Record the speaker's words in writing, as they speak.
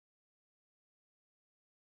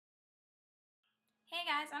Hey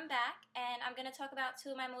guys, I'm back and I'm going to talk about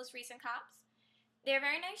two of my most recent cops. They're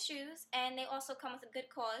very nice shoes and they also come with a good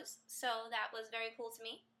cause, so that was very cool to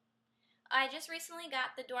me. I just recently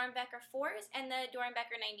got the Doernbecher 4s and the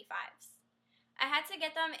Doernbecher 95s. I had to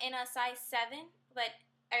get them in a size 7, but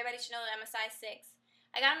everybody should know that I'm a size 6.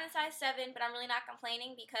 I got them in a size 7, but I'm really not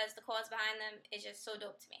complaining because the cause behind them is just so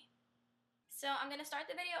dope to me. So I'm going to start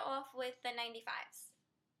the video off with the 95s.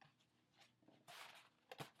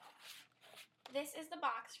 This is the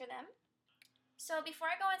box for them. So before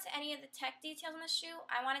I go into any of the tech details on the shoe,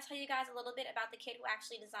 I want to tell you guys a little bit about the kid who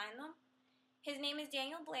actually designed them. His name is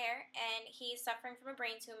Daniel Blairs, and he's suffering from a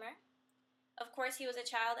brain tumor. Of course, he was a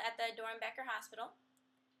child at the Doernbecher Hospital.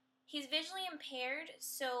 He's visually impaired,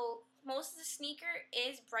 so most of the sneaker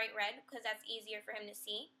is bright red because that's easier for him to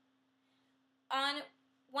see. On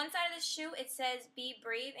one side of the shoe, it says "Be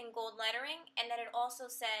Brave" in gold lettering, and then it also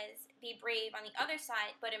says "Be Brave" on the other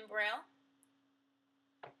side, but in Braille.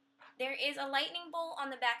 There is a lightning bolt on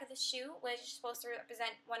the back of the shoe, which is supposed to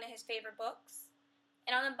represent one of his favorite books.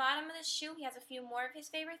 And on the bottom of the shoe, he has a few more of his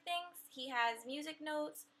favorite things. He has music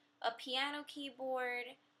notes, a piano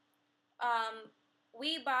keyboard,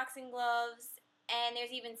 Wii boxing gloves, and there's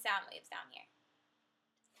even sound waves down here.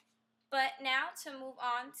 But now to move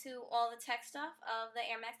on to all the tech stuff of the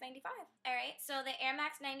Air Max 95. Alright, so the Air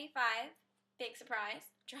Max 95, big surprise,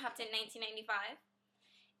 dropped in 1995.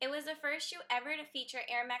 It was the first shoe ever to feature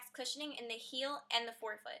Air Max cushioning in the heel and the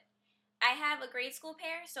forefoot. I have a grade school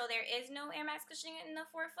pair, so there is no Air Max cushioning in the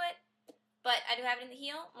forefoot, but I do have it in the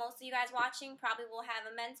heel. Most of you guys watching probably will have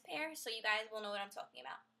a men's pair, so you guys will know what I'm talking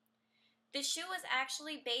about. The shoe was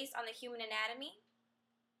actually based on the human anatomy.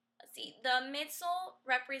 Let's see, the midsole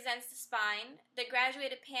represents the spine, the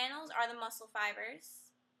graduated panels are the muscle fibers,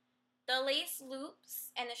 the lace loops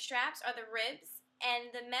and the straps are the ribs, and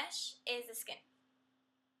the mesh is the skin.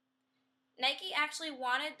 Nike actually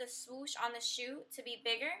wanted the swoosh on the shoe to be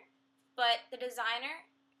bigger, but the designer,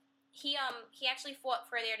 he actually fought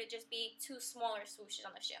for there to just be two smaller swooshes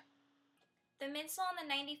on the shoe. The midsole on the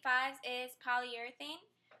 95s is polyurethane,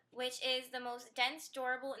 which is the most dense,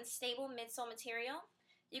 durable, and stable midsole material.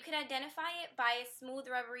 You can identify it by a smooth,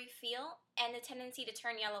 rubbery feel and the tendency to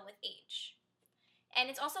turn yellow with age. And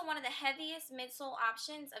it's also one of the heaviest midsole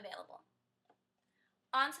options available.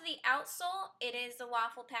 Onto the outsole, it is the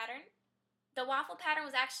waffle pattern. The waffle pattern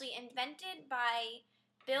was actually invented by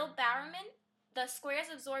Bill Bowerman. The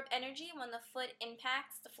squares absorb energy when the foot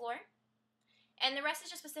impacts the floor. And the rest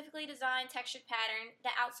is just specifically designed textured pattern.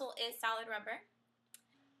 The outsole is solid rubber.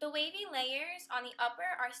 The wavy layers on the upper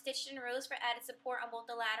are stitched in rows for added support on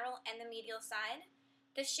both the lateral and the medial side.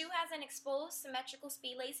 The shoe has an exposed symmetrical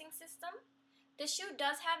speed lacing system. The shoe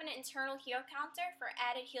does have an internal heel counter for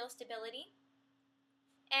added heel stability.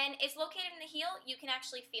 And it's located in the heel. You can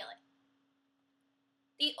actually feel it.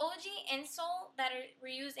 The OG insole that were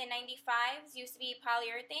used in 95s used to be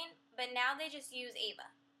polyurethane, but now they just use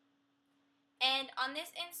Ava. And on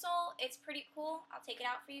this insole, it's pretty cool. I'll take it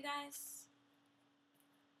out for you guys.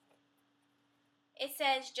 It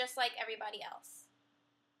says "just like everybody else."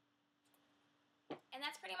 And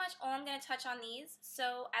that's pretty much all I'm going to touch on these,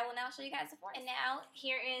 so I will now show you guys the 4s. And now,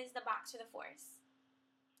 here is the box for the 4s.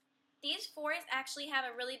 These 4s actually have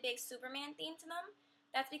a really big Superman theme to them.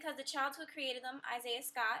 That's because the child who created them, Isaiah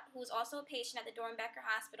Scott, who was also a patient at the Doernbecher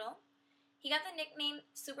Hospital, he got the nickname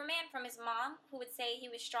Superman from his mom, who would say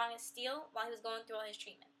he was strong as steel while he was going through all his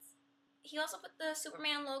treatments. He also put the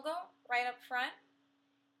Superman logo right up front.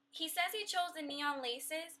 He says he chose the neon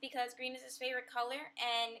laces because green is his favorite color,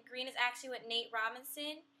 and green is actually what Nate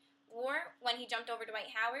Robinson wore when he jumped over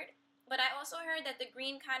Dwight Howard. But I also heard that the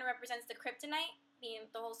green kind of represents the kryptonite,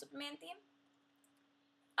 being the whole Superman theme.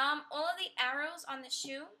 All of the arrows on the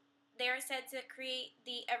shoe, they are said to create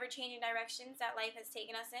the ever-changing directions that life has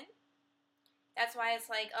taken us in. That's why it's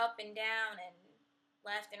like up and down and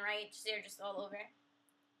left and right. They're just all over.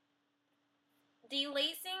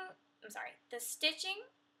 The stitching,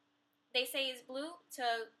 they say is blue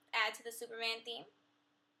to add to the Superman theme.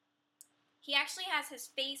 He actually has his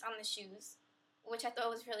face on the shoes, which I thought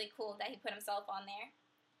was really cool that he put himself on there.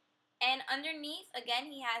 And underneath, again,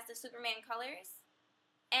 he has the Superman colors.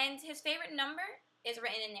 And his favorite number is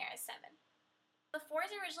written in there as 7. The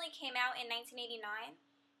 4s originally came out in 1989,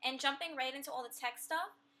 and jumping right into all the tech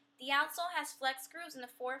stuff, the outsole has flex grooves in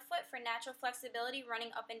the forefoot for natural flexibility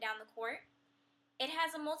running up and down the court. It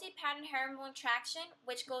has a multi-pattern herringbone traction,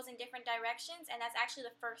 which goes in different directions, and that's actually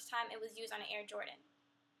the first time it was used on an Air Jordan.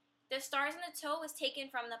 The stars in the toe was taken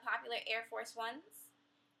from the popular Air Force Ones.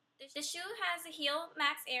 The shoe has a heel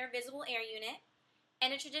Max Air visible air unit, and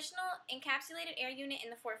a traditional encapsulated air unit in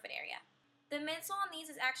the forefoot area. The midsole on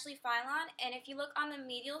these is actually Phylon, and if you look on the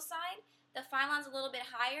medial side, the Phylon's a little bit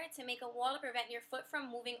higher to make a wall to prevent your foot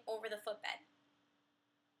from moving over the footbed.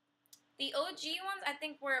 The OG ones, I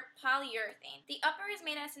think, were polyurethane. The upper is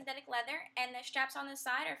made out of synthetic leather, and the straps on the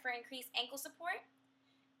side are for increased ankle support.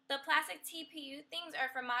 The plastic TPU things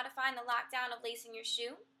are for modifying the lockdown of lacing your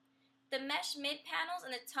shoe. The mesh mid panels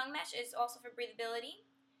and the tongue mesh is also for breathability.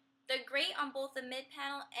 The grate on both the mid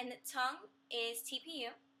panel and the tongue is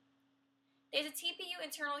TPU. There's a TPU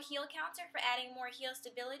internal heel counter for adding more heel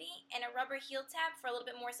stability, and a rubber heel tab for a little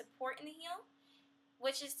bit more support in the heel,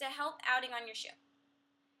 which is to help outing on your shoe.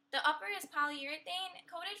 The upper is polyurethane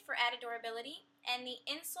coated for added durability, and the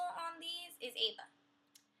insole on these is Ava.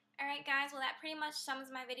 Alright guys, well that pretty much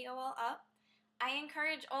sums my video all up. I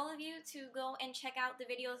encourage all of you to go and check out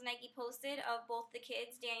the videos Nike posted of both the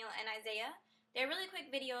kids, Daniel and Isaiah. They're really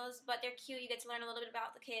quick videos, but they're cute. You get to learn a little bit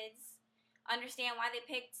about the kids, understand why they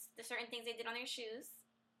picked the certain things they did on their shoes.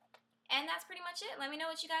 And that's pretty much it. Let me know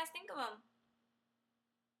what you guys think of them.